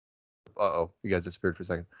Uh-oh, you guys disappeared for a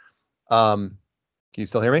second. Can you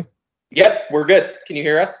still hear me? Yep, we're good. Can you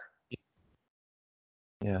hear us?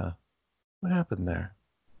 Yeah. What happened there?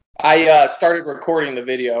 I started recording the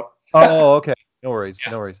video. Oh, okay. No worries.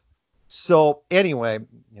 Yeah. No worries. So anyway,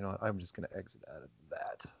 I'm just going to exit out of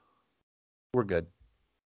that. We're good.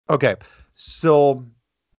 Okay. So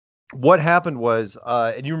what happened was,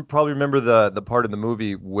 and you probably remember the part in the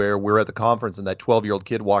movie where we're at the conference and that 12-year-old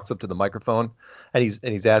kid walks up to the microphone and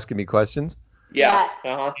he's asking me questions. Yeah. Yes.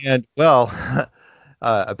 Uh-huh. And well,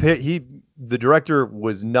 the director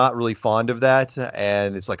was not really fond of that,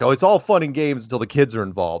 and it's like, oh, it's all fun and games until the kids are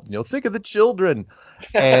involved. Think of the children.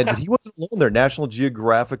 But he wasn't alone there. National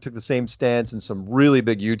Geographic took the same stance, and some really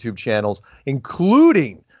big YouTube channels,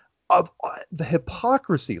 including the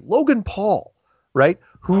hypocrisy. Logan Paul, right?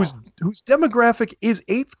 Whose demographic is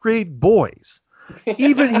 8th grade boys.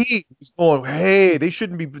 Even he was going, hey, they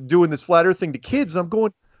shouldn't be doing this flat earth thing to kids. I'm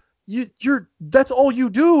going, that's all you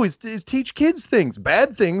do is teach kids things,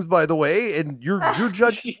 bad things, by the way, and you're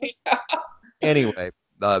judging. Anyway,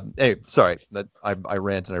 sorry that I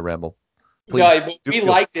rant and I ramble. Please, yeah, we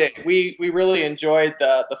liked it. We really enjoyed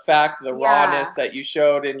the fact, the rawness that you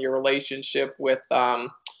showed in your relationship with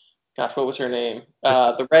gosh, what was her name?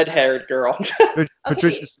 The red-haired girl.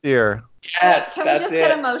 Patricia Steer. Yes, can we just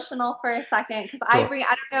get emotional for a second? Because I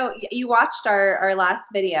don't know, you watched our last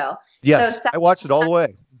video. Yes, so I watched it all the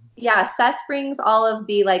way. Yeah, Seth brings all of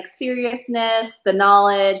the like seriousness, the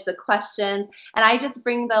knowledge, the questions, and I just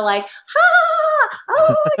bring the like,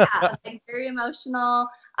 oh yeah, like very emotional.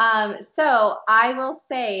 So I will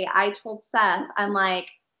say, I told Seth, I'm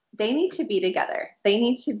like, they need to be together. They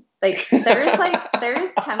need to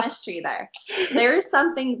there's chemistry there. There's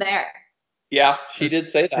something there. Yeah, she did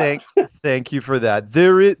say that. Thank you for that.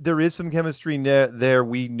 There is some chemistry there.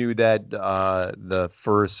 We knew that the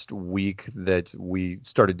first week that we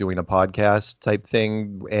started doing a podcast type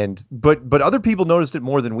thing, but other people noticed it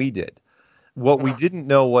more than we did. What we didn't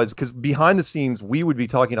know was, because behind the scenes we would be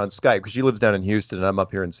talking on Skype, because she lives down in Houston and I'm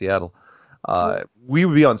up here in Seattle. We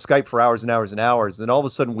would be on Skype for hours and hours and hours. Then all of a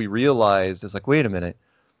sudden we realized, it's like, wait a minute.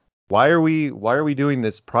 Why are we doing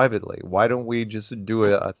this privately? Why don't we just do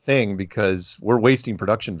a thing? Because we're wasting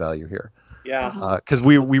production value here. Yeah. Because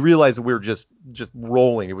we realized that we were just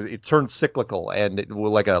rolling. It turned cyclical, and it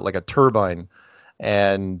was like a turbine.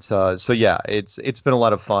 And so yeah, it's been a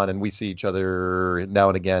lot of fun, and we see each other now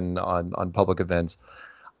and again on public events.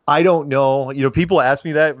 I don't know. People ask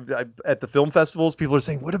me that at the film festivals. People are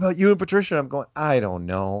saying, "What about you and Patricia?" I'm going, I don't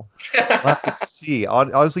know. We'll have to see.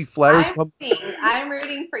 Honestly, I'm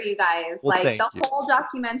rooting for you guys. Well, like the whole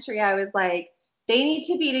documentary, I was like, they need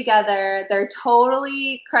to be together. They're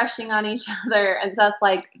totally crushing on each other. And so it's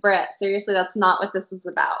like, Brett, seriously, that's not what this is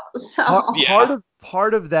about. So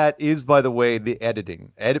part of that is, by the way, the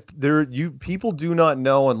editing. People do not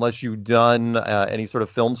know, unless you've done any sort of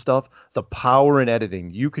film stuff, the power in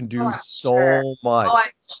editing. You can do so much. Oh,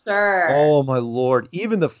 I'm sure. Oh my Lord!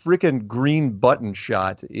 Even the freaking green button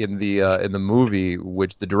shot in the movie,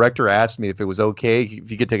 which the director asked me if it was okay, if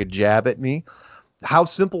he could take a jab at me. How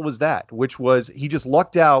simple was that? Which was, he just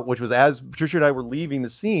lucked out, which was, as Patricia and I were leaving the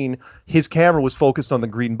scene, his camera was focused on the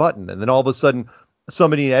green button. And then all of a sudden,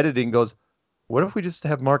 somebody in editing goes, what if we just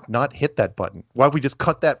have Mark not hit that button? Why don't we just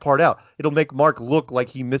cut that part out? It'll make Mark look like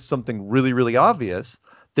he missed something really, really obvious.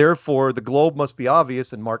 Therefore, the globe must be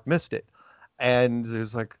obvious and Mark missed it. And it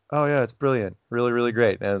was like, oh yeah, it's brilliant. Really, really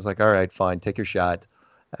great. And it's like, all right, fine, take your shot.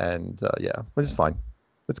 And yeah, which is fine.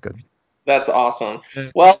 It's good. That's awesome.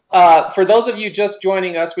 Well, for those of you just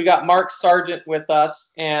joining us, we got Mark Sargent with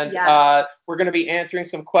us, and we're going to be answering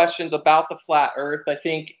some questions about the flat Earth. I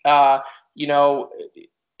think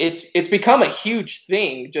it's become a huge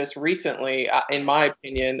thing just recently, in my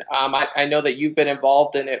opinion. I know that you've been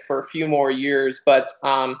involved in it for a few more years, but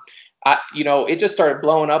it just started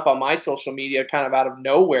blowing up on my social media kind of out of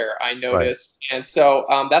nowhere, I noticed. Right. And so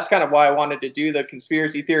that's kind of why I wanted to do the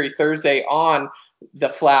Conspiracy Theory Thursday on the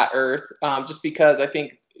flat Earth, just because I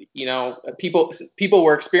think, people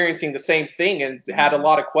were experiencing the same thing and had a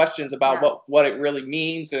lot of questions about what it really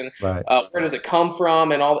means and where does it come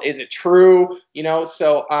from and all, is it true?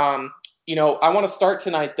 So, I want to start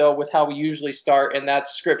tonight though with how we usually start, and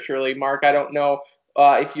that's scripturally. Mark, I don't know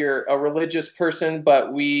if you're a religious person,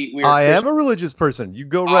 but I am a religious person. You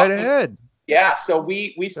go right ahead. Yeah. So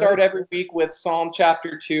we start every week with Psalm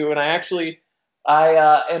chapter 2, and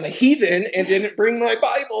I am a heathen and didn't bring my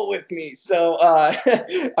Bible with me. So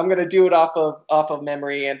I'm going to do it off of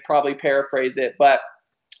memory and probably paraphrase it. But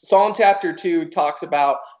Psalm chapter 2 talks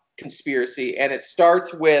about conspiracy, and it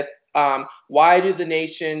starts with why do the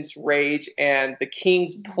nations rage and the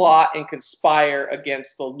kings plot and conspire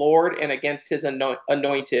against the Lord and against his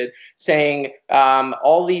anointed, saying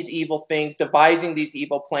all these evil things, devising these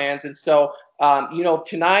evil plans. And so,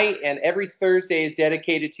 tonight and every Thursday is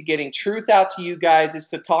dedicated to getting truth out to you guys, is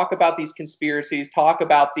to talk about these conspiracies, talk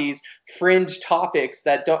about these fringe topics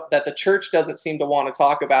that the church doesn't seem to want to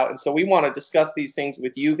talk about. And so we want to discuss these things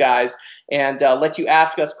with you guys and let you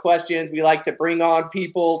ask us questions. We like to bring on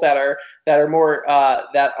people that are more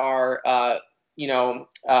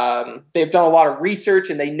they've done a lot of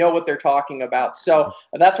research and they know what they're talking about. So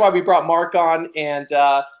that's why we brought Mark on, and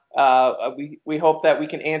we hope that we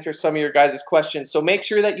can answer some of your guys' questions. So make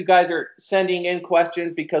sure that you guys are sending in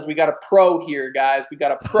questions, because we got a pro here, guys. We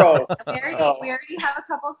got a pro. We already have a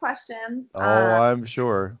couple questions. Oh, I'm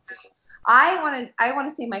sure. I want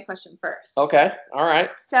to say my question first. Okay. All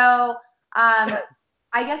right. So,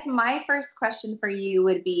 I guess my first question for you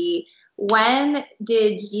would be, when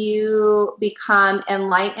did you become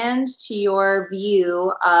enlightened to your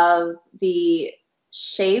view of the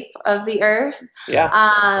shape of the earth? Yeah.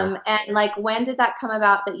 And like, when did that come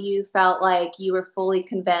about that you felt like you were fully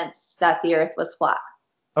convinced that the earth was flat?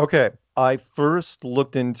 Okay. I first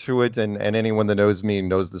looked into it, and anyone that knows me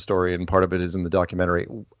knows the story, and part of it is in the documentary,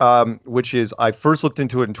 which is I first looked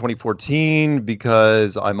into it in 2014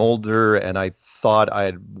 because I'm older, and I thought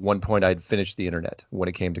at one point I'd finished the internet when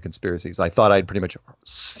it came to conspiracies. I thought I'd pretty much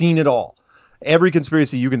seen it all. Every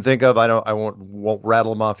conspiracy you can think of, I won't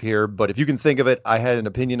rattle them off here, but if you can think of it, I had an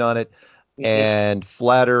opinion on it. And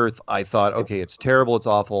flat Earth, I thought, okay, it's terrible, it's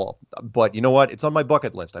awful, but you know what? It's on my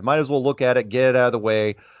bucket list. I might as well look at it, get it out of the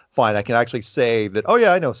way. Fine, I can actually say that, oh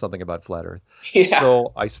yeah, I know something about flat Earth. Yeah.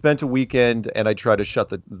 So I spent a weekend and I tried to shut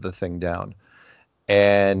the thing down.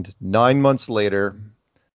 And 9 months later,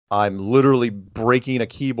 I'm literally breaking a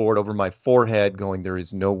keyboard over my forehead going, there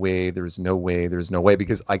is no way, there is no way, there is no way,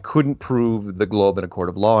 because I couldn't prove the globe in a court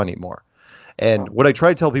of law anymore. And what I try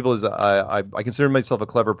to tell people is I consider myself a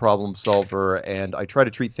clever problem solver, and I try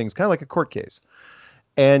to treat things kind of like a court case.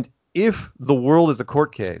 And if the world is a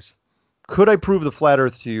court case, could I prove the flat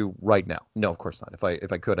Earth to you right now? No, of course not.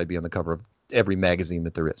 If I could, I'd be on the cover of every magazine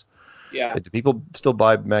that there is. Yeah. Do people still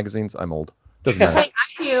buy magazines? I'm old. Doesn't matter. I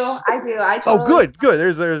do. I totally. Oh, good.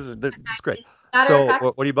 There's it's great. So Fact,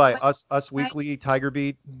 what do you buy? Us Weekly, Tiger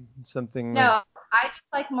Beat, something? No, I just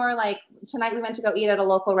like more like, tonight we went to go eat at a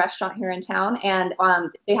local restaurant here in town, and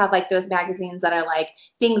they have like those magazines that are like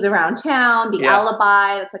things around town, the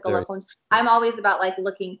Alibi, that's like a local one. I'm always about like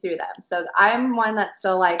looking through them. So I'm one that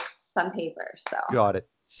still likes some paper. So got it.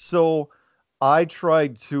 So I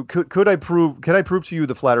tried to can I prove to you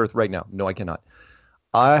the flat Earth right now? No, I cannot.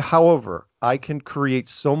 However, I can create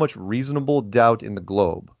so much reasonable doubt in the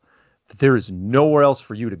globe that there is nowhere else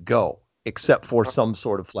for you to go except for some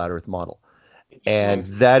sort of flat Earth model. And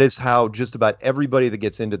that is how just about everybody that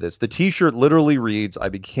gets into this, the t-shirt literally reads, I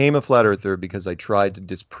became a flat earther because I tried to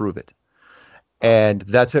disprove it. And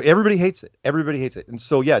that's how everybody hates it. Everybody hates it. And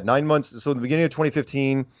so, 9 months. So in the beginning of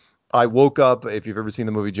 2015, I woke up, if you've ever seen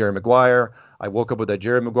the movie Jerry Maguire, I woke up with that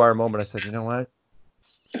Jerry Maguire moment. I said, you know what?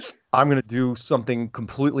 I'm going to do something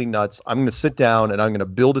completely nuts. I'm going to sit down and I'm going to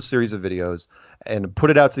build a series of videos and put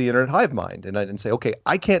it out to the internet hive mind and say, okay,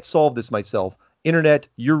 I can't solve this myself. Internet,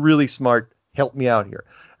 you're really smart. Help me out here.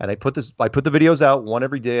 And I put the videos out one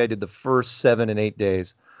every day. I did the first 7 and 8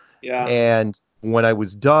 days. Yeah. And when I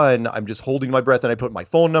was done, I'm just holding my breath and I put my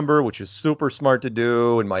phone number, which is super smart to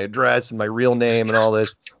do, and my address and my real name and all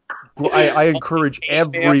this. I encourage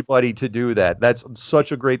everybody to do that. That's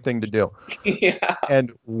such a great thing to do. Yeah.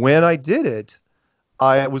 And when I did it,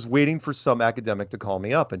 I was waiting for some academic to call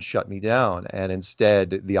me up and shut me down. And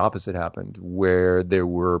instead, the opposite happened, where there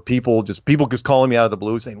were people just calling me out of the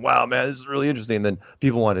blue saying, wow, man, this is really interesting. And then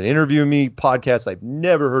people wanted to interview me, podcasts I've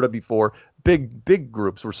never heard of before. Big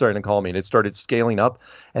groups were starting to call me, and it started scaling up.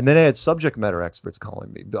 And then I had subject matter experts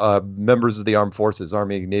calling me, members of the armed forces,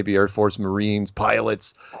 Army, Navy, Air Force, Marines,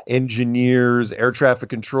 pilots, engineers, air traffic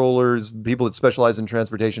controllers, people that specialize in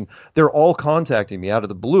transportation. They're all contacting me out of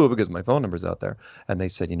the blue because my phone number's out there. And they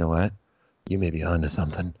said, you know what? You may be onto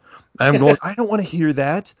something. And I'm going, I don't want to hear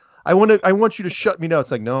that. I want you to shut me down. It's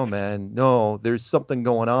like, no, man, no, there's something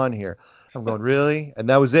going on here. I'm going, really? And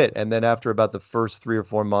that was it. And then after about the first 3 or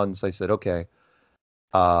 4 months, I said, okay,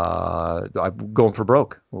 I'm going for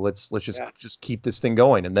broke. Well, let's just keep this thing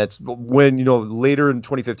going. And that's when, later in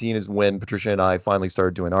 2015 is when Patricia and I finally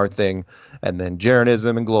started doing our thing. And then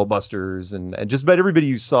Jaronism and Globebusters and just about everybody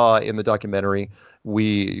you saw in the documentary,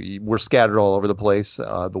 we were scattered all over the place,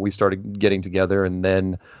 but we started getting together. And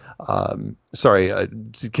then,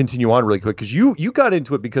 to continue on really quick, because you got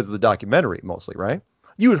into it because of the documentary mostly, right?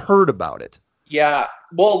 you had heard about it. Yeah.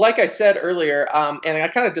 Well, like I said earlier, and I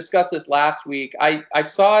kind of discussed this last week, I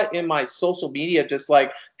saw it in my social media, just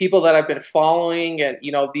like people that I've been following and,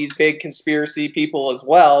 these big conspiracy people as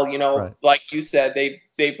well, Right. like you said,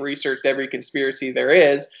 they've researched every conspiracy there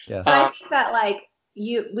is. Yeah. But I think that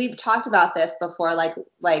we've talked about this before, like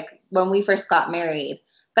when we first got married,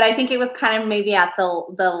 but I think it was kind of maybe at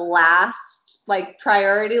the last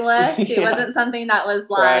priority list. It wasn't something that was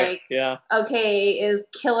like, right. Okay, is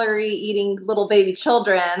Hillary eating little baby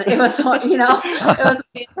children? It was,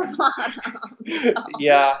 it was so.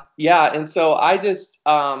 Yeah. And so I just,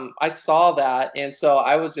 I saw that. And so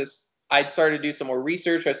I started to do some more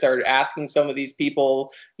research. I started asking some of these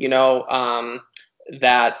people,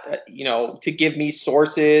 that, to give me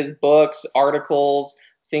sources, books, articles,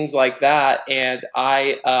 things like that. And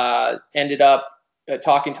I ended up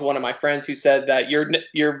talking to one of my friends who said that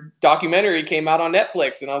your documentary came out on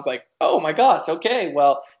Netflix. And I was like, oh my gosh, okay,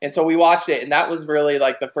 well, and so we watched it. And that was really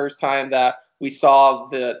like the first time that we saw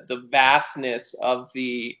the vastness of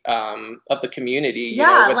the community.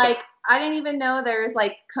 I didn't even know there's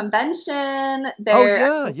convention there.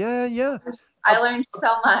 Oh yeah. I learned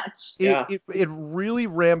so much. It really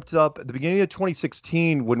ramped up at the beginning of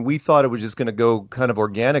 2016 when we thought it was just going to go kind of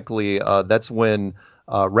organically. That's when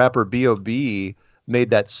rapper B.O.B.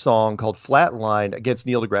 made that song called Flatline against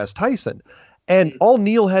Neil deGrasse Tyson. And all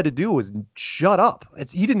Neil had to do was shut up.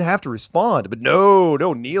 He didn't have to respond. But no,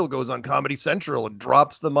 Neil goes on Comedy Central and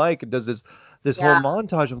drops the mic and does this whole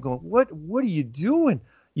montage. I'm going, what are you doing?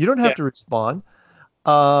 You don't have to respond.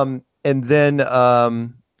 And then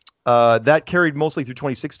that carried mostly through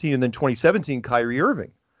 2016. And then 2017, Kyrie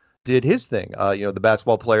Irving did his thing. The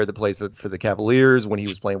basketball player that plays for the Cavaliers when he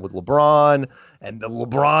was playing with LeBron. And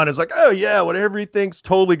LeBron is like, oh, yeah, whatever he thinks,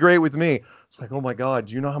 totally great with me. It's like, oh, my God,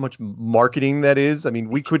 do you know how much marketing that is? I mean,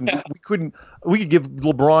 we could give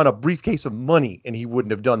LeBron a briefcase of money and he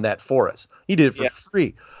wouldn't have done that for us. He did it for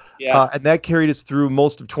free. Yeah. And that carried us through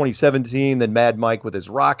most of 2017. Then Mad Mike with his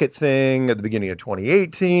rocket thing at the beginning of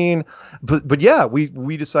 2018. But yeah,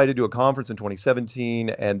 we decided to do a conference in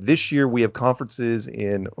 2017, and this year we have conferences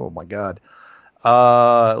in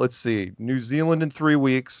let's see, New Zealand in 3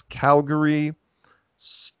 weeks, Calgary,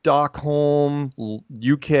 Stockholm,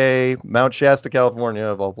 UK, Mount Shasta, California,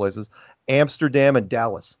 of all places, Amsterdam, and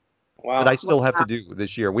Dallas. Wow. That I still have to do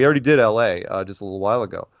this year. We already did LA just a little while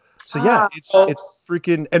ago. So yeah, it's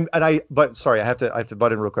freaking but sorry, I have to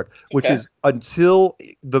butt in real quick, which is until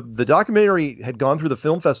the documentary had gone through the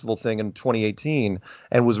film festival thing in 2018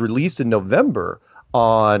 and was released in November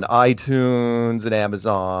on iTunes and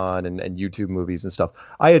Amazon and YouTube movies and stuff.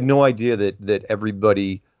 I had no idea that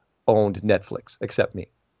everybody owned Netflix except me.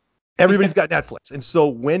 Everybody's got Netflix. And so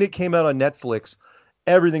when it came out on Netflix,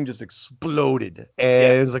 everything just exploded.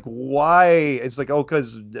 And it's like, why? It's like,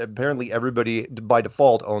 because apparently everybody by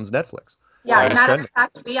default owns Netflix. Yeah, matter of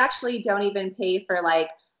fact, we actually don't even pay for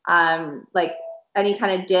any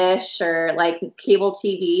kind of dish or cable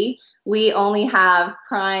TV. We only have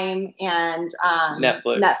Prime and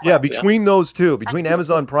Netflix. Yeah, between those two, between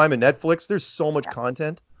Amazon Prime and Netflix, there's so much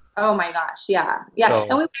content. Oh my gosh, yeah. So,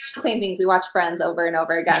 and we watch the same things. We watch Friends over and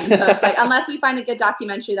over again. So it's like, unless we find a good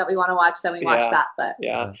documentary that we want to watch, then we watch that. But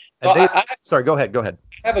sorry, go ahead.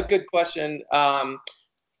 I have a good question. From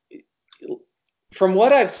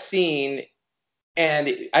what I've seen,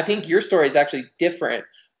 and I think your story is actually different.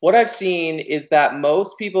 What I've seen is that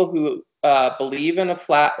most people who believe in a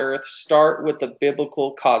flat Earth start with the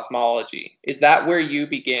biblical cosmology. Is that where you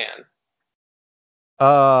began?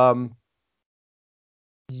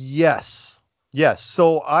 Yes.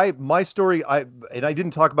 So my story, I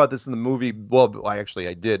didn't talk about this in the movie. Well, I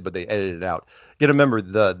did, but they edited it out. You gotta remember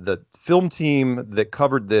the film team that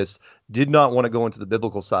covered this did not want to go into the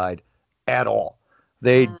biblical side at all.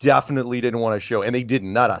 They definitely didn't want to show, and they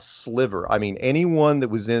didn't, not a sliver. I mean, anyone that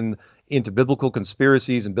was into biblical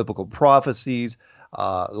conspiracies and biblical prophecies,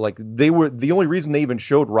 they were the only reason they even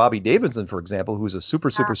showed Robbie Davidson, for example, who's a super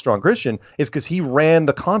strong Christian, is because he ran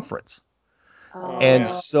the conference.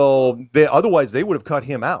 So otherwise they would have cut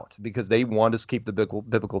him out because they wanted to keep the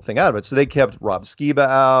biblical thing out of it. So they kept Rob Skiba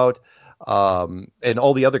out, and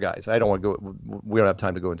all the other guys. I don't want to go. We don't have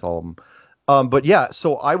time to go into all of them. But yeah,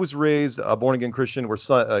 so I was raised a born again Christian where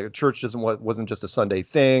church wasn't just a Sunday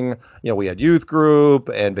thing. We had youth group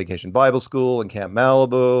and Vacation Bible School and Camp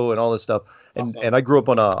Malibu and all this stuff. And I grew up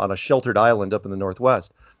on a sheltered island up in the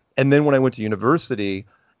Northwest. And then when I went to university,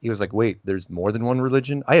 he was like, wait, there's more than one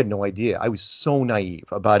religion? I had no idea. I was so naive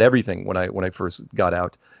about everything when I first got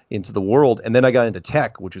out into the world. And then I got into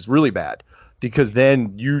tech, which was really bad because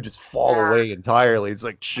then you just fall away entirely. It's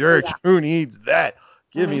like, church, who needs that?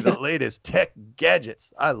 Give me the latest tech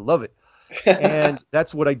gadgets. I love it. And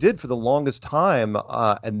that's what I did for the longest time.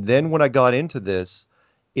 And then when I got into this,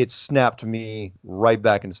 it snapped me right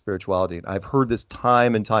back into spirituality. And I've heard this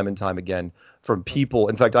time and time and time again from people.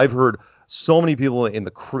 In fact, I've heard so many people in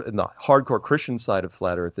the hardcore Christian side of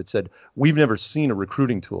Flat Earth that said, we've never seen a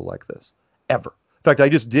recruiting tool like this, ever. In fact, I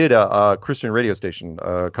just did a Christian radio station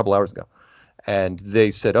a couple hours ago. And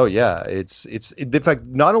they said, oh, yeah, it's in fact,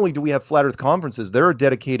 not only do we have Flat Earth conferences, there are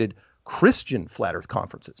dedicated Christian Flat Earth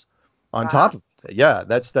conferences on top of it. Yeah,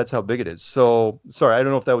 that's how big it is. So, sorry, I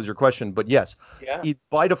don't know if that was your question, but yes,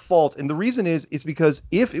 by default. And the reason is because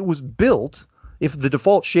if it was built, if the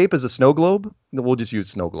default shape is a snow globe, we'll just use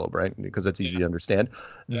snow globe, right? Because that's easy to understand.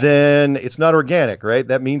 Then it's not organic, right?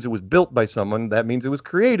 That means it was built by someone. That means it was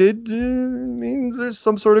created. Means there's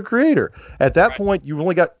some sort of creator. At that point, you've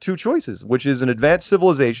only got two choices, which is an advanced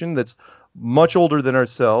civilization that's much older than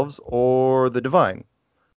ourselves or the divine.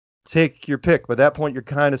 Take your pick. By that point, you're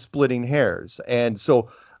kind of splitting hairs. And so,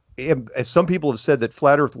 as some people have said, that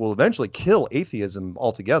Flat Earth will eventually kill atheism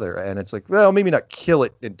altogether. And it's like, well, maybe not kill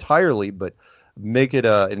it entirely, but make it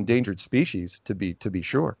an endangered species to be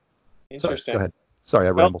sure. Interesting. Go ahead. Sorry,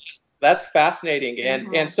 I rambled. That's fascinating.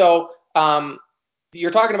 And so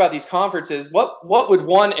you're talking about these conferences. What would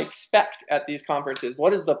one expect at these conferences?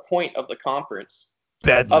 What is the point of the conference?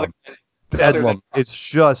 Bedlam. Bedlam. It's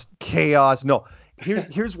just chaos. No.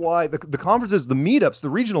 Here's why the conferences, the meetups, the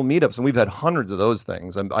regional meetups, and we've had hundreds of those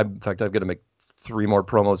things. In fact, I've got to make 3 more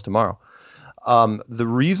promos tomorrow. The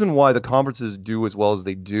reason why the conferences do as well as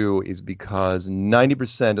they do is because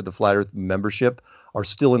 90% of the Flat Earth membership are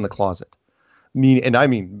still in the closet.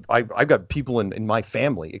 I've got people in my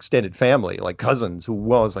family, extended family, like cousins, who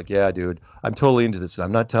was like, yeah, dude, I'm totally into this.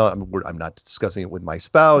 I'm not discussing it with my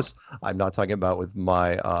spouse. I'm not talking about with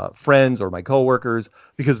my friends or my coworkers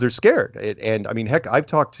because they're scared. And I mean, heck, I've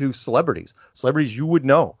talked to celebrities you would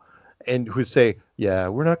know, and who say, yeah,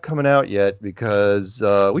 we're not coming out yet because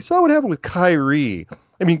we saw what happened with Kyrie. I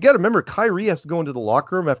mean, you got to remember, Kyrie has to go into the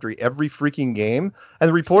locker room after every freaking game, and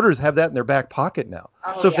the reporters have that in their back pocket now.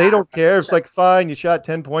 So if they don't care, it's like, fine, you shot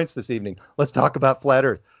 10 points this evening. Let's talk about Flat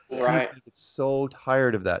Earth. Right. It's so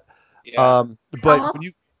tired of that. Yeah. But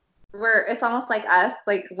it's almost like us,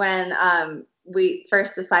 like when we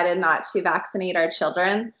first decided not to vaccinate our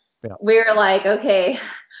children. Yeah. We were like, okay,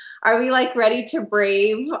 are we like ready to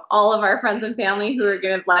brave all of our friends and family who are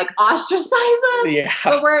going to like ostracize us? Yeah.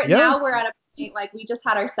 But now we're at a point, like we just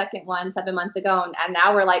had our second one 7 months ago. And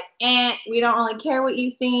now we're like, we don't really care what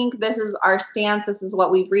you think. This is our stance. This is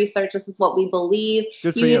what we've researched. This is what we believe.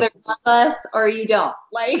 You either love us or you don't.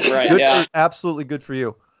 Like, absolutely good for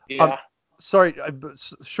you. Yeah. Sorry,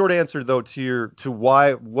 short answer though to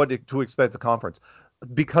what to expect the conference.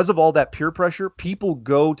 Because of all that peer pressure, people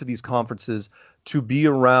go to these conferences to be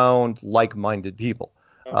around like-minded people.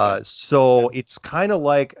 Okay. So it's kind of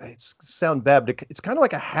like, it's sound bad, but it's kind of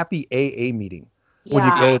like a happy AA meeting when you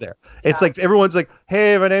go there. It's like everyone's like,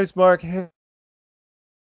 hey, my name's Mark. Hey,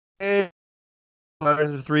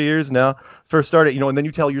 3 years now. First started, and then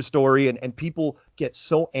you tell your story, and people get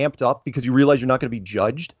so amped up because you realize you're not going to be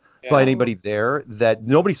judged by anybody there that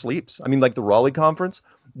nobody sleeps. I mean, like the Raleigh conference,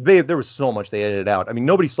 there was so much they edited out. I mean,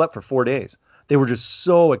 nobody slept for 4 days. They were just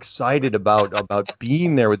so excited about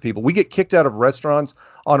being there with people. We get kicked out of restaurants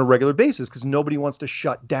on a regular basis because nobody wants to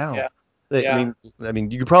shut down. I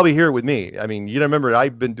mean, you could probably hear it with me. I mean, you gotta remember,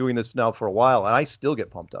 I've been doing this now for a while, and I still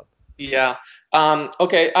get pumped up. Yeah.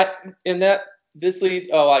 Okay. This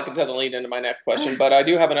doesn't lead into my next question, but I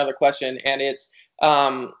do have another question, and it's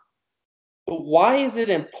why is it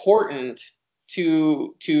important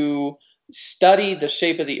to study the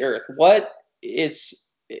shape of the Earth?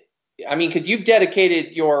 Because you've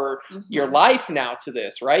dedicated your life now to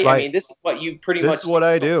this, right? I mean, this is what you pretty much. This is what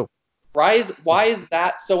I do. Why is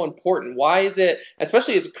that so important? Why is it,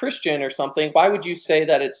 especially as a Christian or something, why would you say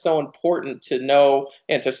that it's so important to know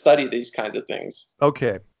and to study these kinds of things?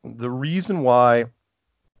 Okay. The reason why,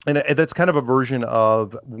 and that's kind of a version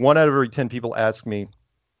of 1 out of every 10 people ask me,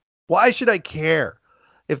 why should I care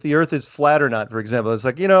if the Earth is flat or not? For example, it's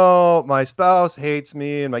like, my spouse hates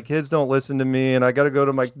me and my kids don't listen to me and I got to go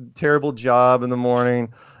to my terrible job in the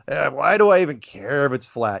morning. Why do I even care if it's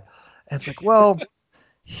flat? And it's like, well,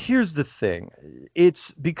 here's the thing.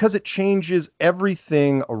 It's because it changes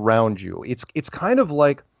everything around you. It's kind of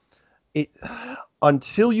like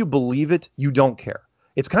until you believe it, you don't care.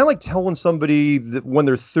 It's kind of like telling somebody that when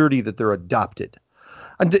they're 30 that they're adopted.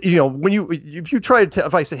 And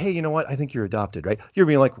if I say, hey, you know what? I think you're adopted, right? You're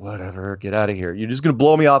being like, whatever, get out of here. You're just going to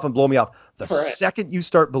blow me off and blow me off. The second you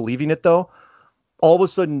start believing it, though, all of a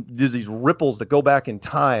sudden there's these ripples that go back in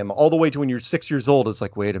time all the way to when you're 6 years old. It's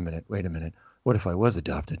like, wait a minute. What if I was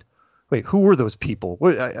adopted? Wait, who were those people?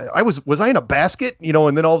 Was I in a basket? You know,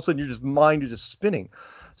 and then all of a sudden your mind is just spinning.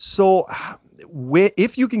 So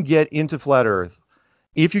if you can get into flat Earth,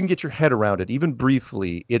 if you can get your head around it, even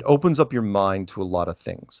briefly, it opens up your mind to a lot of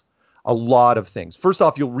things. A lot of things. First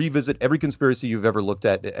off, you'll revisit every conspiracy you've ever looked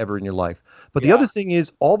at ever in your life. But the other thing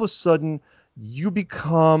is, all of a sudden, you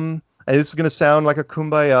become, and this is going to sound like a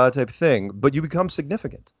kumbaya type thing, but you become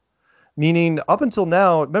significant. Meaning, up until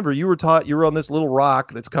now, remember, you were taught you were on this little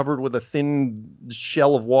rock that's covered with a thin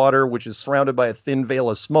shell of water, which is surrounded by a thin veil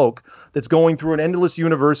of smoke that's going through an endless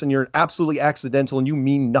universe, and you're absolutely accidental, and you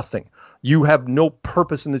mean nothing. You have no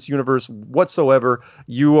purpose in this universe whatsoever.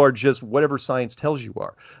 You are just whatever science tells you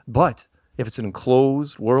are. But if it's an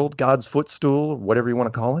enclosed world, God's footstool, whatever you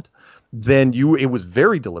want to call it, then it was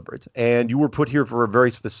very deliberate, and you were put here for a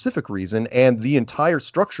very specific reason, and the entire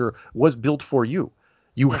structure was built for you.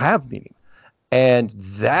 You have meaning, and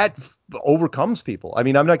that overcomes people. I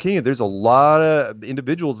mean, I'm not kidding you. There's a lot of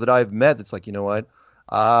individuals that I've met that's like, you know what?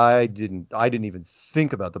 I didn't even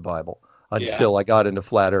think about the Bible until I got into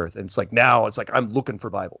flat Earth. And it's like, now it's like, I'm looking for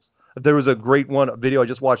Bibles. There was a great video I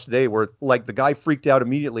just watched today where like the guy freaked out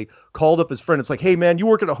immediately, called up his friend. It's like, hey man, you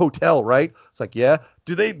work at a hotel, right? It's like, yeah.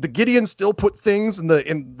 Do the Gideons still put things in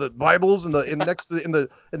the Bibles in the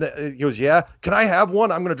he goes, yeah. Can I have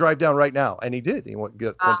one? I'm going to drive down right now. And he did. He went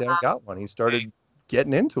down and got one. He started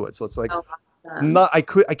getting into it. So it's like, I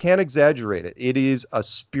can't exaggerate it. It is a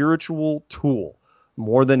spiritual tool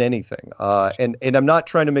more than anything. And I'm not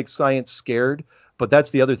trying to make science scared. But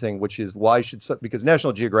that's the other thing, which is because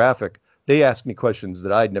National Geographic, they asked me questions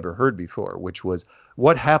that I'd never heard before, which was,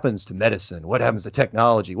 what happens to medicine? What happens to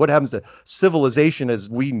technology? What happens to civilization as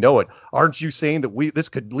we know it? Aren't you saying that this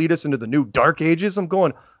could lead us into the new dark ages? I'm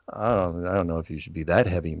going, I don't know if you should be that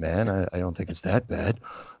heavy, man. I don't think it's that bad.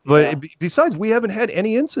 But besides, we haven't had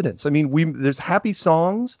any incidents. I mean, there's happy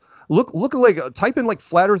songs. Look like type in like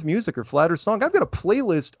flat Earth music or flat Earth song. I've got a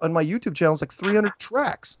playlist on my YouTube channel. It's like 300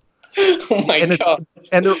 tracks. Oh my God.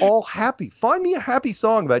 And they're all happy. Find me a happy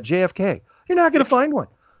song about JFK. You're not going to find one.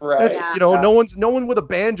 Right. No one with a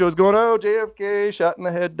banjo is going, oh, JFK shot in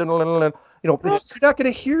the head. You're not going to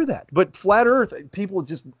hear that. But flat Earth,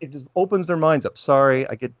 it just opens their minds up. Sorry,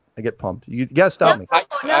 I get pumped. You got to stop me.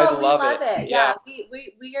 I love it. Yeah.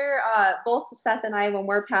 We are both Seth and I, when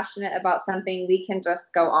we're passionate about something, we can just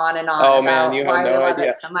go on and on. Oh man, you have no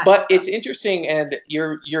idea. But it's interesting, and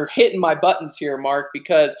you're hitting my buttons here, Mark,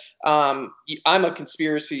 because I'm a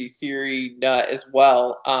conspiracy theory nut as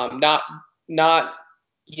well. Not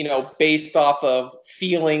based off of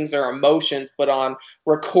feelings or emotions, but on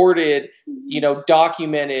recorded,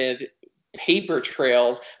 documented paper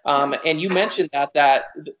trails. And you mentioned that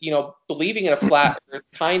believing in a flat Earth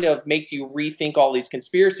kind of makes you rethink all these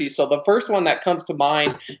conspiracies. So the first one that comes to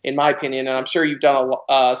mind, in my opinion, and I'm sure you've done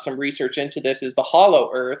some research into this, is the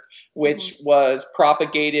Hollow Earth, which was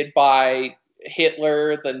propagated by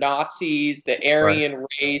Hitler, the Nazis, the Aryan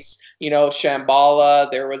race, Shambhala.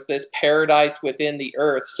 There was this paradise within the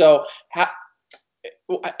earth. So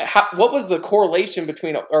what was the correlation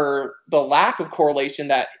between, or the lack of correlation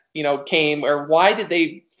that came, or why did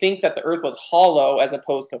they think that the earth was hollow as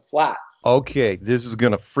opposed to flat? Okay, this is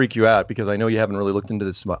going to freak you out because I know you haven't really looked into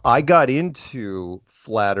this much. I got into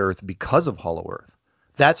flat Earth because of Hollow Earth.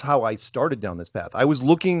 That's how I started down this path. I was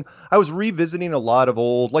revisiting a lot of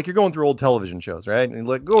old, like you're going through old television shows, right? And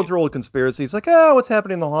like going through old conspiracies, like, oh, what's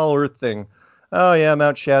happening in the Hollow Earth thing? Oh yeah,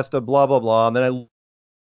 Mount Shasta, blah, blah, blah. And then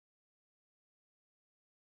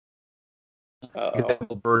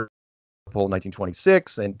Bird Poll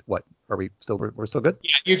 1926, and what are we still? We're still good.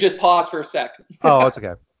 Yeah, you just paused for a second. Oh, it's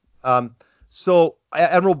okay. So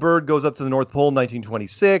Admiral Byrd goes up to the North Pole in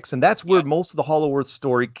 1926, and that's where most of the Hollow Earth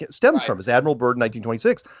story stems from, is Admiral Byrd in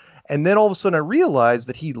 1926. And then all of a sudden I realized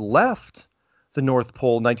that he left the North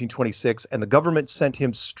Pole in 1926, and the government sent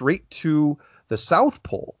him straight to the South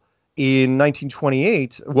Pole in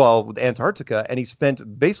 1928, Antarctica, and he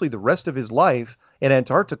spent basically the rest of his life in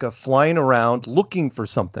Antarctica flying around looking for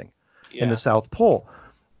something in the South Pole.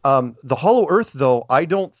 The Hollow Earth, though, I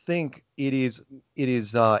don't think it is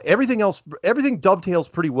everything else. Everything dovetails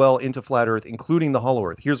pretty well into flat Earth, including the Hollow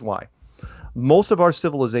Earth. Here's why. Most of our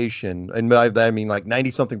civilization, and I mean like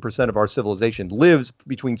 90-something% of our civilization, lives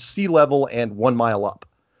between sea level and 1 mile up.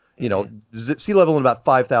 Sea level in about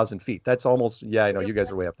 5,000 feet. That's almost, I know you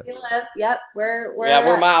guys are way up there. Yep, we're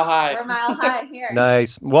mile high. We're mile high here.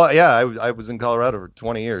 Nice. Well, yeah, I was in Colorado for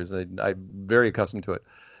 20 years. I'm very accustomed to it.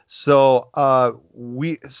 So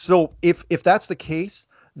if that's the case,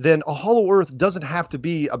 then a hollow Earth doesn't have to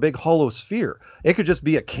be a big hollow sphere. It could just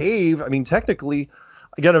be a cave. I mean, technically,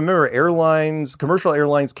 I got to remember commercial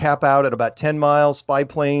airlines cap out at about 10 miles, spy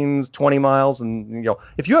planes 20 miles. And,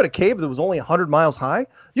 if you had a cave that was only 100 miles high,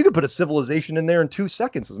 you could put a civilization in there in 2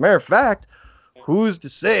 seconds. As a matter of fact, who's to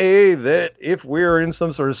say that if we're in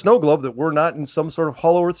some sort of snow globe that we're not in some sort of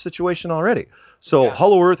hollow Earth situation already? So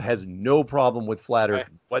hollow Earth has no problem with flat Earth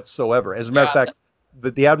whatsoever. As a matter of fact,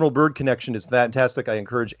 the Admiral Byrd connection is fantastic. I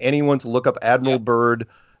encourage anyone to look up Admiral Byrd.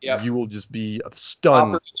 You will just be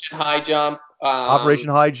stunned. Operation High Jump. Operation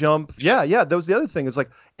High Jump. Yeah. That was the other thing. It's like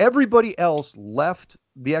everybody else left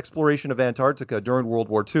the exploration of Antarctica during World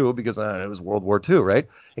War II because it was World War II, right?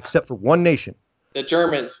 Except for one nation. The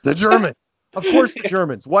Germans. The Germans. Of course, the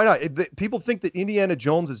Germans. Why not? People think that Indiana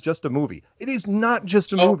Jones is just a movie. It is not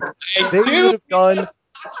just a movie. They would have done.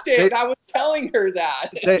 I was telling her that.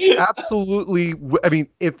 They absolutely. I mean,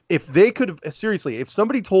 if they could have seriously, if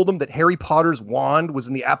somebody told them that Harry Potter's wand was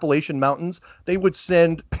in the Appalachian Mountains, they would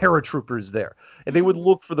send paratroopers there, and they would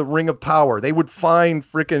look for the Ring of Power. They would find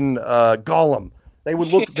frickin' Gollum. They would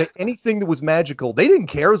look at anything that was magical. They didn't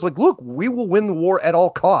care. It was like, look, we will win the war at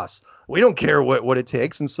all costs. We don't care what it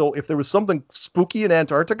takes. And so if there was something spooky in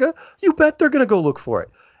Antarctica, you bet they're going to go look for it.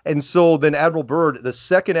 And so then Admiral Byrd, the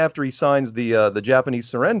second after he signs the Japanese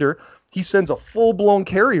surrender, he sends a full-blown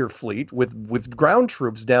carrier fleet with ground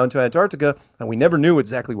troops down to Antarctica. And we never knew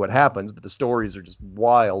exactly what happens, but the stories are just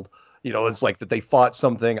wild. It's like that they fought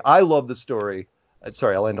something. I love the story.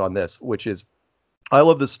 Sorry, I'll end on this, which is I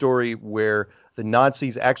love the story where the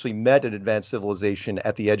Nazis actually met an advanced civilization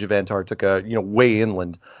at the edge of Antarctica, way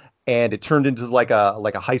inland. And it turned into like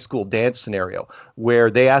a high school dance scenario where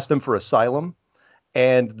they asked them for asylum.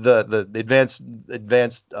 And the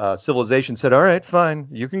advanced civilization said, all right, fine,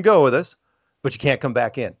 you can go with us, but you can't come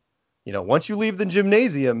back in. Once you leave the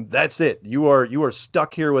gymnasium, that's it. You are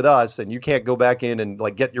stuck here with us, and you can't go back in and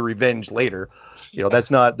like get your revenge later.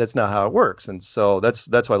 That's not how it works. And so that's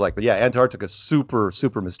what I like. But yeah, Antarctica's super,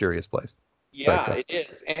 super mysterious place. Yeah, it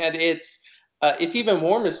is. And it's even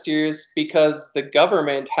more mysterious because the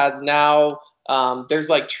government has now, there's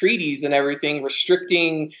like treaties and everything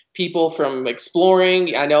restricting people from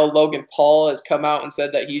exploring. I know Logan Paul has come out and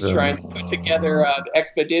said that he's trying to put together an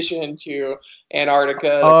expedition to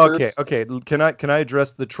Antarctica. Okay. Can I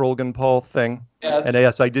address the Trollgan Paul thing? Yes. And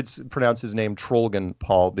yes, I did pronounce his name Trollgan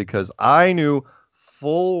Paul because I knew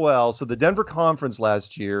full well. So the Denver conference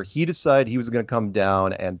last year, he decided he was going to come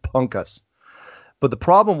down and punk us. But the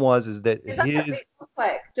problem is that real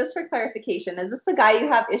quick, just for clarification, is this the guy you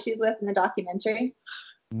have issues with in the documentary?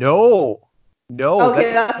 No.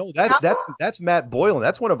 Okay, That's Matt Boylan.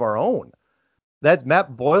 That's one of our own. That's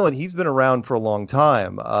Matt Boylan. He's been around for a long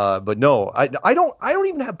time. But no, I don't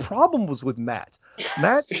even have problems with Matt.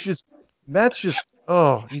 Matt's just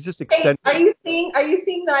he's just eccentric. Are you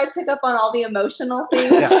seeing that I pick up on all the emotional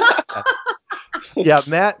things? Yeah,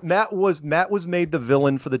 Matt was made the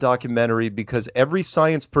villain for the documentary because every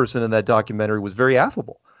science person in that documentary was very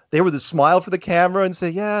affable. They were the smile for the camera and say,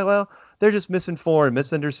 yeah, well, they're just misinformed,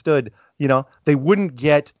 misunderstood. They wouldn't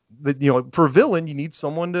get, for a villain, you need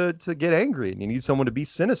someone to get angry and you need someone to be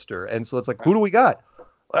sinister. And so it's like, who do we got?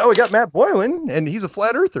 Well, we got Matt Boylan, and he's a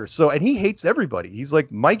flat earther. And he hates everybody. He's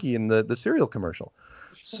like Mikey in the cereal commercial.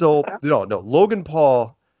 So no, Logan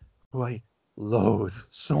Paul, who I loathe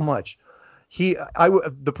so much.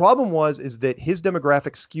 The problem is that his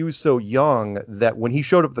demographic skews so young that when he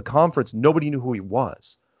showed up at the conference, nobody knew who he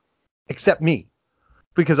was, except me,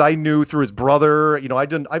 because I knew through his brother.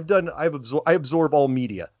 I absorb all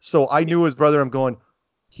media, so I knew his brother. I'm going,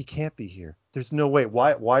 he can't be here. There's no way.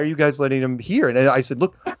 Why are you guys letting him here? And I said,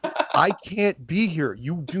 look, I can't be here.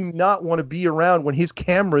 You do not want to be around when his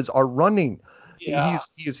cameras are running. Yeah.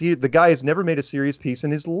 The guy has never made a serious piece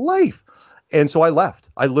in his life. And so I left.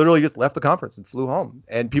 I literally just left the conference and flew home.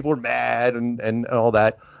 And people were mad and all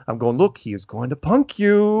that. I'm going, look, he is going to punk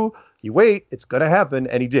you. You wait, it's going to happen.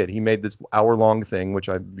 And he did. He made this hour-long thing, which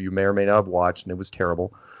you may or may not have watched, and it was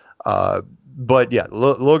terrible. But yeah,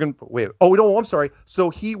 Logan, wait. Oh, no, I'm sorry. So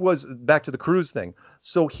he was, back to the cruise thing.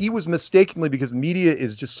 So he was mistakenly, because media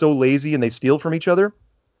is just so lazy and they steal from each other.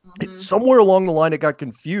 Mm-hmm. Somewhere along the line, it got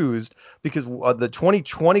confused because the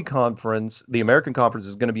 2020 conference, the American conference,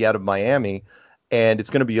 is going to be out of Miami, and it's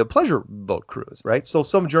going to be a pleasure boat cruise, right? So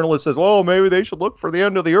some journalist says, "Oh, maybe they should look for the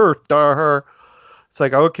end of the earth." It's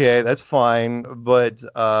like, okay, that's fine, but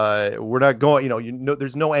we're not going.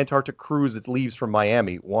 There's no Antarctic cruise that leaves from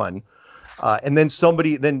Miami. One, and then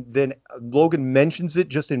then Logan mentions it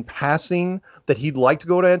just in passing that he'd like to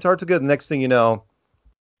go to Antarctica. The next thing you know,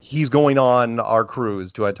 he's going on our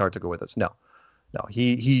cruise to Antarctica with us. No, No,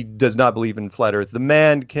 he does not believe in flat Earth. The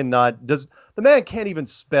man can't even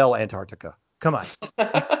spell Antarctica. Come on.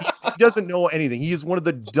 He doesn't know anything. He is one of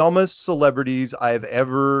the dumbest celebrities I've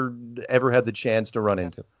ever had the chance to run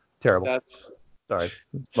into. Terrible. Sorry.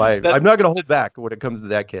 I'm not going to hold back when it comes to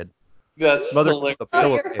that kid. That's hilarious.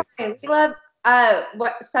 We love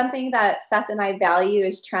something that Seth and I value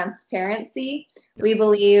is transparency. We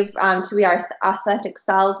believe to be our authentic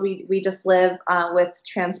selves. We just live with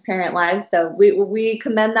transparent lives. So we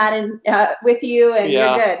commend that in with you, and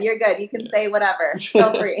you're good. You can say whatever.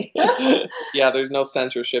 Feel free. Yeah, there's no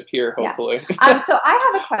censorship here, hopefully. So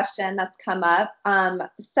I have a question that's come up.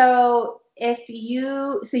 So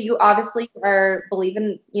you obviously are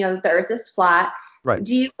believing, the Earth is flat. Right.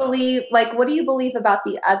 Do you believe, what do you believe about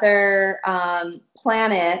the other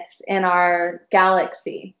planets in our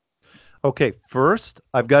galaxy? Okay, first,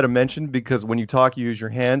 I've got to mention, because when you talk, you use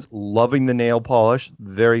your hands, loving the nail polish,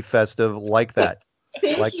 very festive, like that.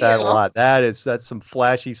 Thank you. That a lot. That's some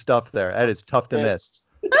flashy stuff there. That is tough to miss.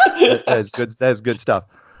 That is good. That is good stuff.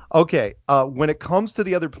 Okay, when it comes to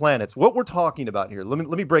the other planets, what we're talking about here, let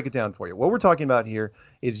me break it down for you. What we're talking about here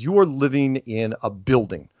is you are living in a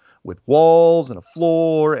building with walls and a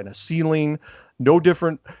floor and a ceiling, no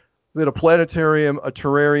different than a planetarium, a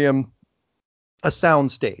terrarium, a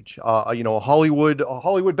sound stage, a Hollywood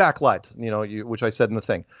backlight, which I said in the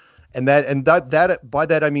thing. And that by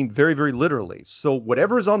that I mean very, very literally. So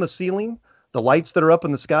whatever is on the ceiling, the lights that are up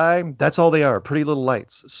in the sky, that's all they are, pretty little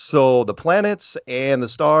lights. So the planets and the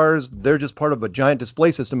stars, they're just part of a giant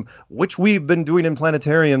display system, which we've been doing in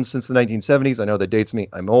planetariums since the 1970s. I know that dates me.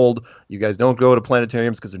 I'm old. You guys don't go to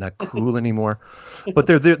planetariums because they're not cool anymore. But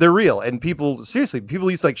they're real. And people used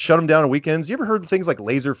to shut them down on weekends. You ever heard of things like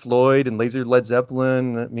Laser Floyd and Laser Led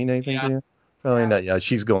Zeppelin? That mean anything to you? Probably not. Yeah,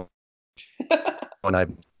 she's going.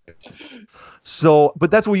 So,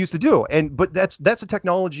 but that's what we used to do. But that's a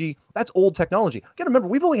technology, that's old technology. You got to remember,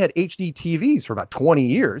 we've only had HD TVs for about 20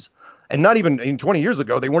 years. And not even 20 years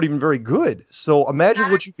ago, they weren't even very good. So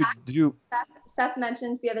imagine what you could do. Seth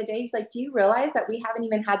mentioned the other day, he's like, do you realize that we haven't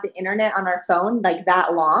even had the internet on our phone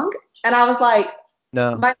that long? And I was like,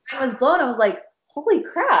 no. My mind was blown. I was like, holy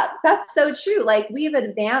crap, that's so true. We've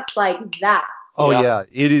advanced like that. Oh yeah,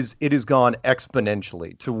 it is gone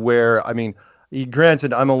exponentially to where,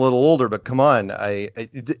 granted, I'm a little older, but come on. I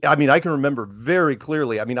can remember very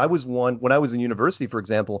clearly. When I was in university, for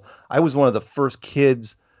example, I was one of the first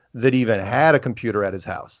kids that even had a computer at his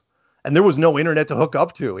house. And there was no internet to hook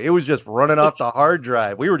up to. It was just running off the hard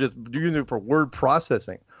drive. We were just using it for word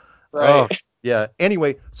processing. Right. Oh, yeah.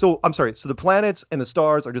 Anyway, so I'm sorry. So the planets and the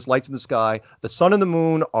stars are just lights in the sky. The sun and the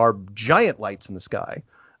moon are giant lights in the sky.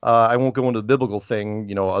 I won't go into the biblical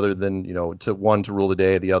thing, other than, to one to rule the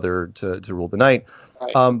day, the other to rule the night.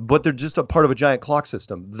 Right. But they're just a part of a giant clock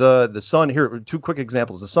system. The sun, here, two quick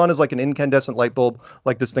examples. The sun is like an incandescent light bulb,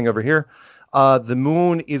 like this thing over here. The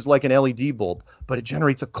moon is like an LED bulb, but it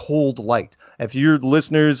generates a cold light. If your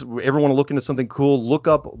listeners ever want to look into something cool, look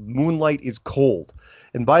up moonlight is cold.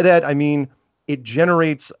 And by that, I mean, it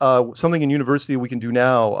generates something in university we can do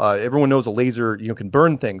now. Everyone knows a laser, can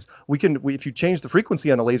burn things. If you change the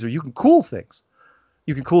frequency on a laser, you can cool things.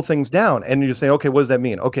 You can cool things down. And you say, okay, what does that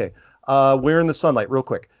mean? Okay, we're in the sunlight real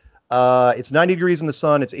quick. It's 90 degrees in the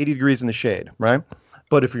sun. It's 80 degrees in the shade, right?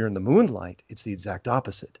 But if you're in the moonlight, it's the exact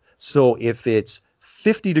opposite. So if it's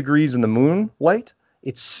 50 degrees in the moonlight,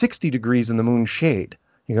 it's 60 degrees in the moon shade.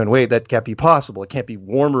 You're going, wait, that can't be possible. It can't be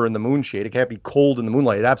warmer in the moon shade. It can't be cold in the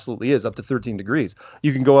moonlight. It absolutely is, up to 13 degrees.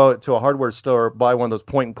 You can go out to a hardware store, buy one of those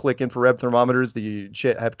point-and-click infrared thermometers that you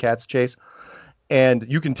have cats chase, and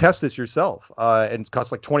you can test this yourself. And it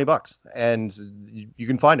costs like $20, and you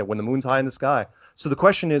can find it when the moon's high in the sky. So the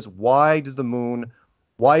question is, why is the moon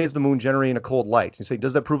generating a cold light? You say,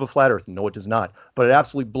 does that prove a flat Earth? No, it does not. But it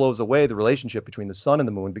absolutely blows away the relationship between the sun and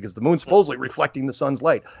the moon, because the moon's supposedly reflecting the sun's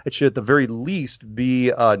light. It should at the very least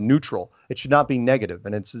be neutral. It should not be negative.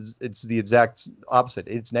 And it's the exact opposite.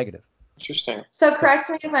 It's negative. Interesting. So correct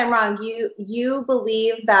me if I'm wrong. You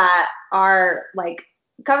believe that our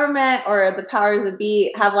government or the powers that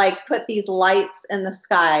be have put these lights in the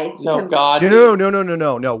sky? No, God. No.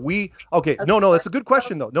 No, that's a good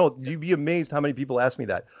question though. No, you'd be amazed how many people ask me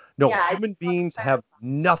that. No, human beings have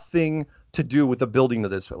nothing to do with the building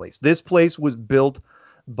of this place. This place was built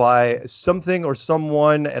by something or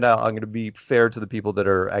someone, and I'm going to be fair to the people that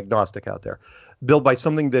are agnostic out there, built by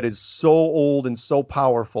something that is so old and so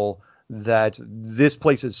powerful that this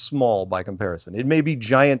place is small by comparison. It may be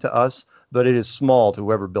giant to us, but it is small to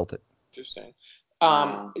whoever built it. Interesting.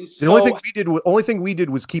 The only thing we did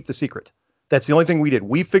was keep the secret. That's the only thing we did.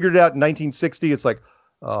 We figured it out in 1960. It's like,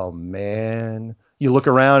 Oh man. You look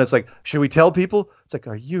around, it's like, should we tell people? It's like,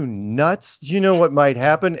 are you nuts? Do you know what might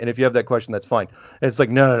happen? And if you have that question, that's fine. And it's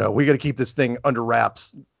like, no. We got to keep this thing under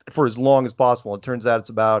wraps for as long as possible. It turns out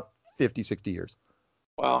it's about 50, 60 years.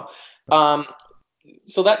 Wow.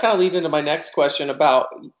 So that kind of leads into my next question about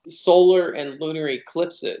solar and lunar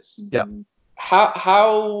eclipses. Yeah.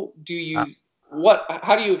 How do you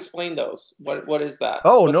explain those? What is that?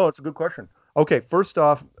 No, it's a good question. Okay, first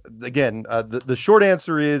off, again, the short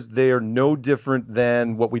answer is they are no different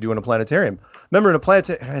than what we do in a planetarium. Remember, in a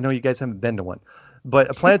planetarium, I know you guys haven't been to one,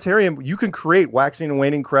 but a planetarium, you can create waxing and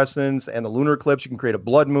waning crescents and the lunar eclipse. You can create a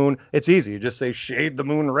blood moon. It's easy. You just say, shade the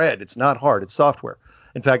moon red. It's not hard. It's software.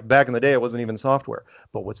 In fact, back in the day, it wasn't even software.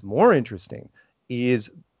 But what's more interesting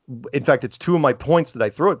is, in fact, it's two of my points that I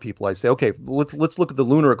throw at people. I say, okay, let's look at the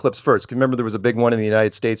lunar eclipse first. 'Cause remember, there was a big one in the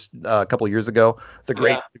United States a couple of years ago, the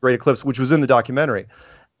great eclipse, which was in the documentary.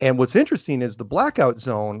 And what's interesting is the blackout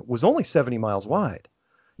zone was only 70 miles wide.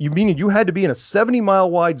 You had to be in a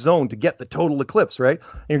 70-mile wide zone to get the total eclipse, right?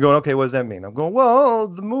 And you're going, okay, what does that mean? I'm going, well,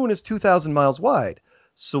 the moon is 2,000 miles wide.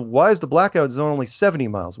 So why is the blackout zone only 70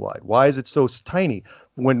 miles wide? Why is it so tiny?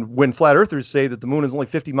 When flat earthers say that the moon is only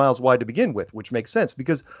 50 miles wide to begin with, which makes sense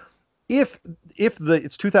because if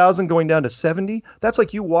it's 2,000 going down to 70, that's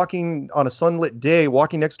like you walking on a sunlit day,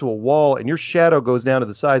 walking next to a wall, and your shadow goes down to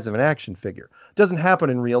the size of an action figure. It doesn't happen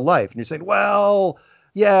in real life. And you're saying, well,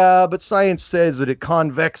 yeah, but science says that it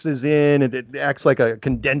convexes in and it acts like a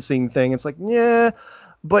condensing thing. It's like, yeah,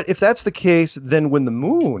 but if that's the case, then when the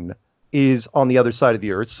moon is on the other side of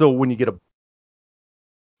the Earth, so when you get a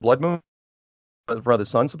blood moon in front of the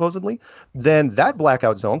sun, supposedly, then that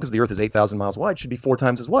blackout zone, because the Earth is 8,000 miles wide, should be 4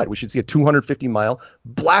 times as wide. We should see a 250-mile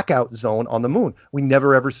blackout zone on the moon. We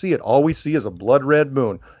never, ever see it. All we see is a blood red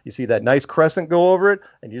moon. You see that nice crescent go over it,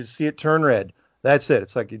 and you just see it turn red. That's it.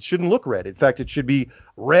 It's like, it shouldn't look red. In fact, it should be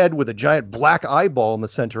red with a giant black eyeball in the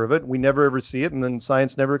center of it. We never, ever see it, and then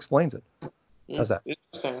science never explains it. How's that?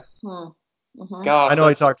 Interesting. Mm-hmm. Gosh, I know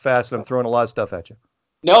I talk fast, and I'm throwing a lot of stuff at you.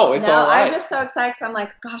 No, it's all right. I'm just so excited because I'm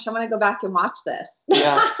like, gosh, I'm gonna go back and watch this.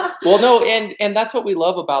 Yeah. Well, no, and that's what we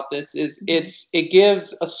love about this is it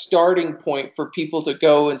gives a starting point for people to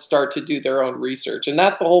go and start to do their own research. And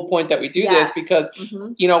that's the whole point that we do this because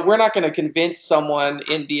we're not going to convince someone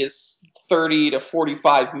in these 30 to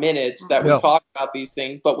 45 minutes that we talk about these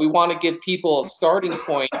things, but we want to give people a starting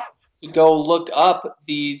point to go look up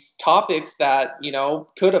these topics that,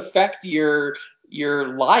 could affect your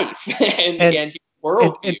life and your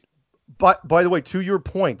world. But by the way, to your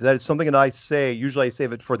point, that is something that I say, usually I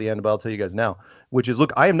save it for the end, but I'll tell you guys now, which is,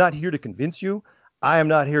 look, I am not here to convince you. I am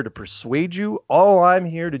not here to persuade you. All I'm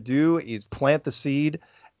here to do is plant the seed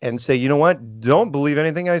and say, you know what? Don't believe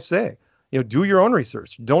anything I say. Do your own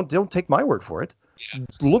research. Don't take my word for it.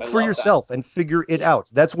 Look for yourself and figure it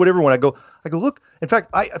out. That's what everyone, I go, look, in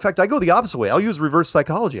fact, I go the opposite way. I'll use reverse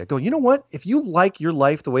psychology. I go, you know what? If you like your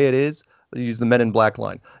life the way it is, use the Men in Black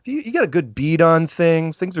line. If you got a good beat on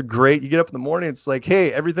things are great. You get up in the morning, it's like,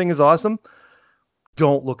 hey, everything is awesome.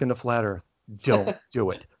 Don't look into flat Earth. Don't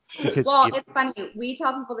do it. Because it's funny. We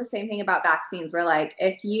tell people the same thing about vaccines. We're like,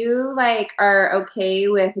 if you are okay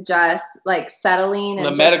with just settling and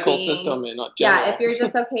the medical system in general. Yeah, if you're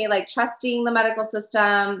just okay trusting the medical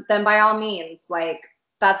system, then by all means,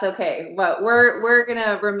 that's okay. But we're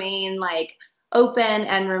gonna remain open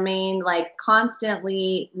and remain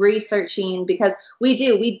constantly researching because we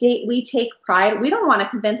take pride. We don't want to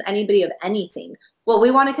convince anybody of anything. What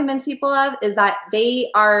we want to convince people of is that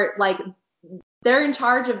they are they're in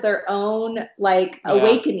charge of their own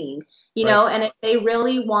awakening, and if they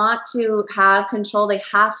really want to have control, they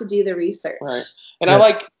have to do the research. Right. And I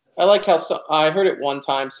like how I heard it one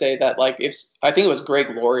time say that if I think it was Greg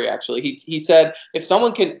Laurie actually, he said if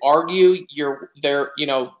someone can argue your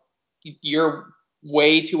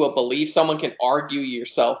way to a belief, someone can argue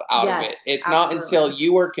yourself out of it. It's not until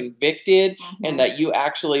you are convicted and that you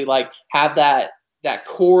actually have that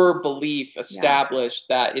core belief established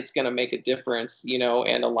that it's going to make a difference,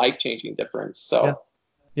 and a life-changing difference. So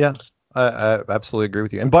yeah, I absolutely agree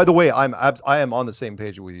with you. And by the way, I am on the same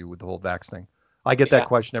page with you with the whole vax thing. I get that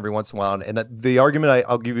question every once in a while, and the argument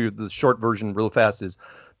I'll give you the short version real fast is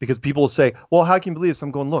because people will say, well, how can you believe this?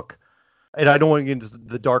 I'm going, look, and I don't want to get into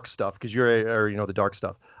the dark stuff because you're the dark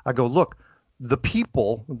stuff. I go, look, the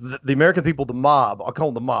people, the American people, the mob, I'll call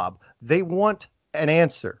them the mob, they want an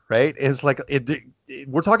answer, right? It's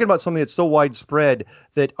we're talking about something that's so widespread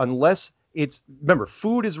that unless remember,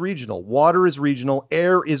 food is regional, water is regional,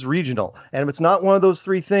 air is regional. And if it's not one of those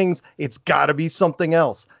three things, it's got to be something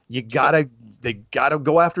else. They got to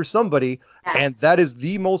go after somebody. Yes. And that is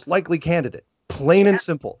the most likely candidate, plain and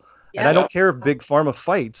simple. And I don't care if Big Pharma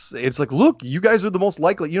fights. It's like, look, you guys are the most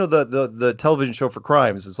likely. You know, the television show for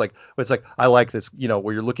crimes. It's like I like this. You know,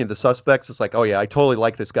 where you're looking at the suspects. It's like, oh yeah, I totally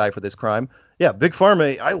like this guy for this crime. Yeah, Big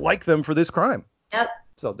Pharma, I like them for this crime. Yep.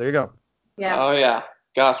 So there you go. Yeah. Oh yeah.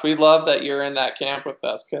 Gosh, we love that you're in that camp with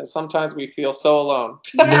us because sometimes we feel so alone.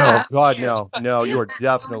 Yeah. No, God, no, you are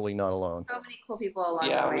definitely not alone. So many cool people along the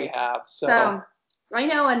way. Yeah, we have. So I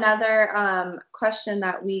know another question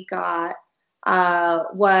that we got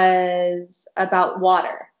was about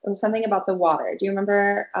water. It was something about the water. Do you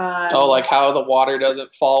remember? Like how the water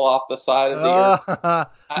doesn't fall off the side of the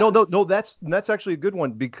earth? No, that's actually a good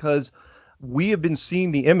one because we have been seeing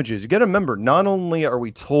the images. You got to remember, not only are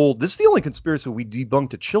we told, this is the only conspiracy we debunk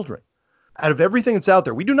to children. Out of everything that's out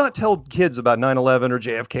there, we do not tell kids about 9/11 or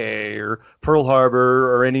JFK or Pearl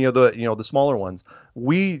Harbor or any of the, the smaller ones.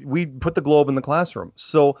 We put the globe in the classroom.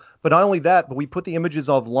 So, but not only that, but we put the images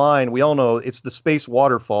offline. We all know it's the space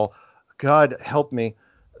waterfall. God help me.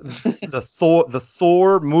 The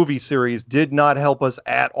Thor movie series did not help us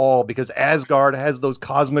at all because Asgard has those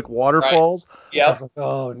cosmic waterfalls. Right. Yeah. I was like,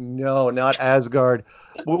 oh no, not Asgard,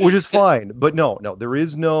 which is fine. But no, there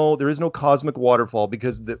is no cosmic waterfall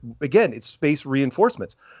because again, it's space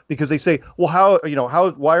reinforcements because they say, well,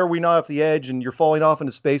 why are we not off the edge and you're falling off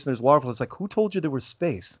into space and there's waterfalls? It's like, who told you there was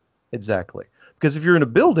space? Exactly. Because if you're in a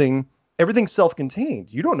building, everything's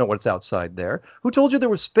self-contained. You don't know what's outside there. Who told you there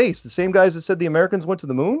was space? The same guys that said the Americans went to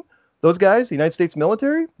the moon? Those guys, the United States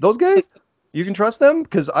military? Those guys? You can trust them?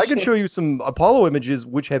 Because I can show you some Apollo images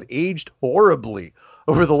which have aged horribly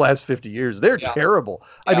over the last 50 years. They're terrible.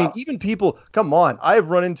 Yeah. I mean, even people, come on. I've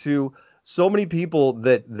run into so many people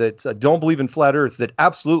that don't believe in flat Earth that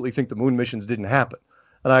absolutely think the moon missions didn't happen.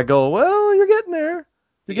 And I go, well, you're getting there.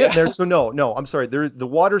 You're getting there. So no, I'm sorry. The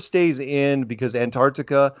water stays in because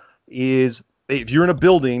Antarctica is, if you're in a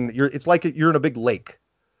building, it's like you're in a big lake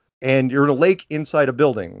and you're in a lake inside a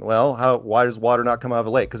building. Well, why does water not come out of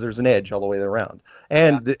a lake? Because there's an edge all the way around.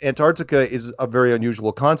 And the Antarctica is a very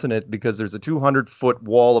unusual continent because there's a 200-foot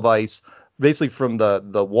wall of ice basically from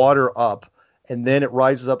the water up, and then it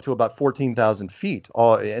rises up to about 14,000 feet.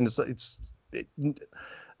 And it's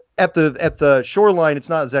at the shoreline, it's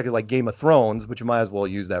not exactly like Game of Thrones, but you might as well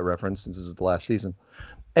use that reference since this is the last season.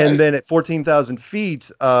 And then at 14,000 feet,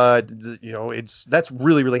 that's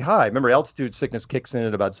really, really high. Remember, altitude sickness kicks in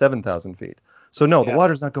at about 7,000 feet. So no, the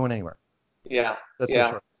water's not going anywhere. Yeah. That's my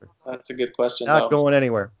short answer. That's a good question. Not going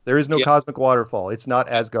anywhere. There is no cosmic waterfall. It's not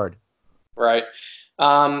Asgard. Right.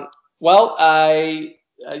 Well, I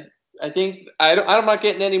think I'm not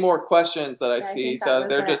getting any more questions that I see. So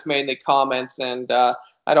they're just mainly comments, and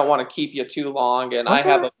I don't want to keep you too long. And I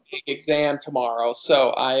have a big exam tomorrow, so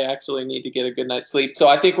I actually need to get a good night's sleep. So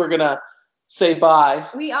I think we're gonna say bye.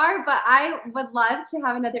 We are, but I would love to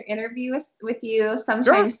have another interview with you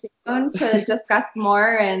sometime soon to discuss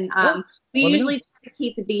more. And we usually try to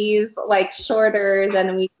keep these like shorter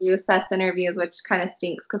than we do Seth's interviews, which kind of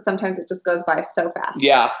stinks because sometimes it just goes by so fast.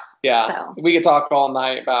 Yeah. So. We could talk all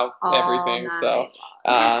night about everything. Night. So,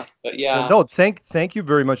 but yeah. Well, no, thank you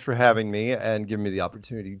very much for having me and giving me the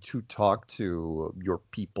opportunity to talk to your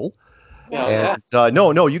people.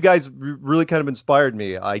 No, you guys really kind of inspired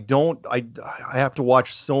me. I have to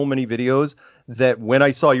watch so many videos that when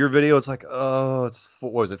I saw your video, it's like, what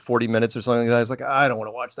was it, 40 minutes or something like that? I was like, I don't want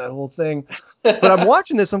to watch that whole thing. But I'm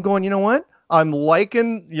watching this, I'm going, you know what? I'm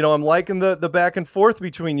liking the back and forth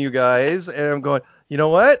between you guys, and I'm going, you know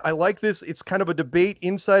what? I like this. It's kind of a debate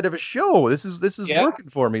inside of a show. This is working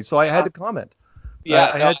for me. So I had to comment.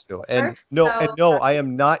 I had to. And no, I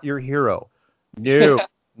am not your hero. No,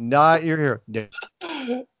 not your hero.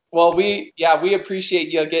 No. Well, we appreciate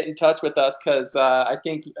you getting in touch with us because I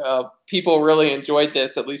think people really enjoyed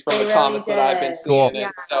this, at least from the comments that I've been seeing. Cool.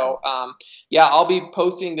 And so, I'll be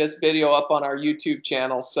posting this video up on our YouTube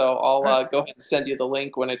channel. So I'll go ahead and send you the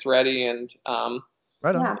link when it's ready. And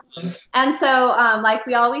right on. Yeah. And so, like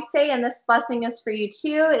we always say, and this blessing is for you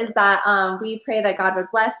too, is that we pray that God would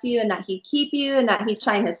bless you and that He'd keep you and that He'd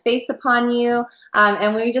shine His face upon you.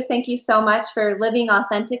 And we just thank you so much for living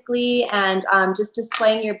authentically and just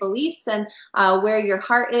displaying your beliefs and where your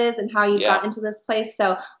heart is and how you've got into this place.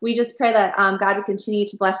 So we just pray that God would continue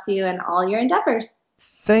to bless you in all your endeavors.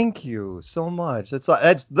 Thank you so much.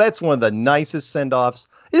 That's one of the nicest send-offs.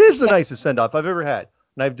 It is the nicest send-off I've ever had.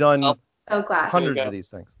 And I've done so glad. Hundreds of these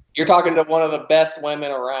things. You're talking to one of the best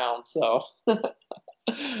women around, so.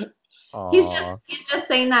 He's just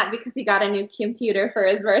saying that because he got a new computer for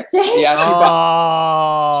his birthday. Yeah, she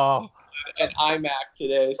bought an iMac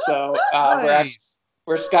today, so nice.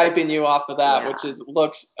 we're Skyping you off of that, which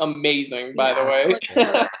looks amazing, by the way.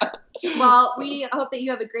 Well, we hope that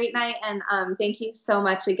you have a great night, and thank you so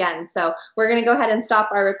much again. So we're going to go ahead and stop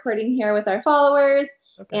our recording here with our followers,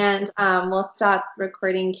 and we'll stop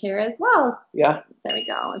recording here as well. Yeah. There we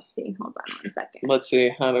go. Let's see. Hold on 1 second. Let's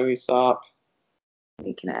see. How do we stop?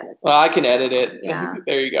 We can edit. Well, I can edit it. Yeah.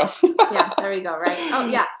 There you go. Yeah, there we go. Right. Oh,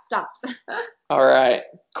 yeah. Stopped. All right.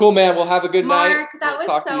 Cool, man. Well, have a good night. Mark, that was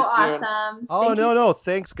so awesome. Oh, no.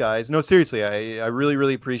 Thanks, guys. No, seriously, I really,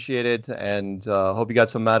 really appreciate it, and hope you got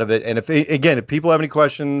something out of it. And if people have any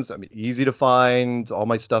questions, I mean, easy to find. All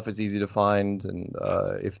my stuff is easy to find, and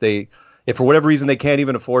if for whatever reason they can't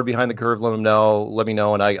even afford Behind the Curve, let me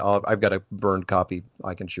know, and I've got a burned copy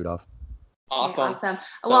I can shoot off. Awesome.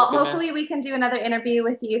 Well, hopefully we can do another interview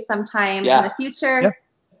with you sometime in the future. Yeah.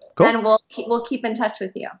 Cool. And we'll keep in touch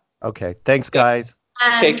with you. Okay. Thanks, guys.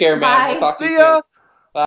 Take care, man. We'll talk to you soon.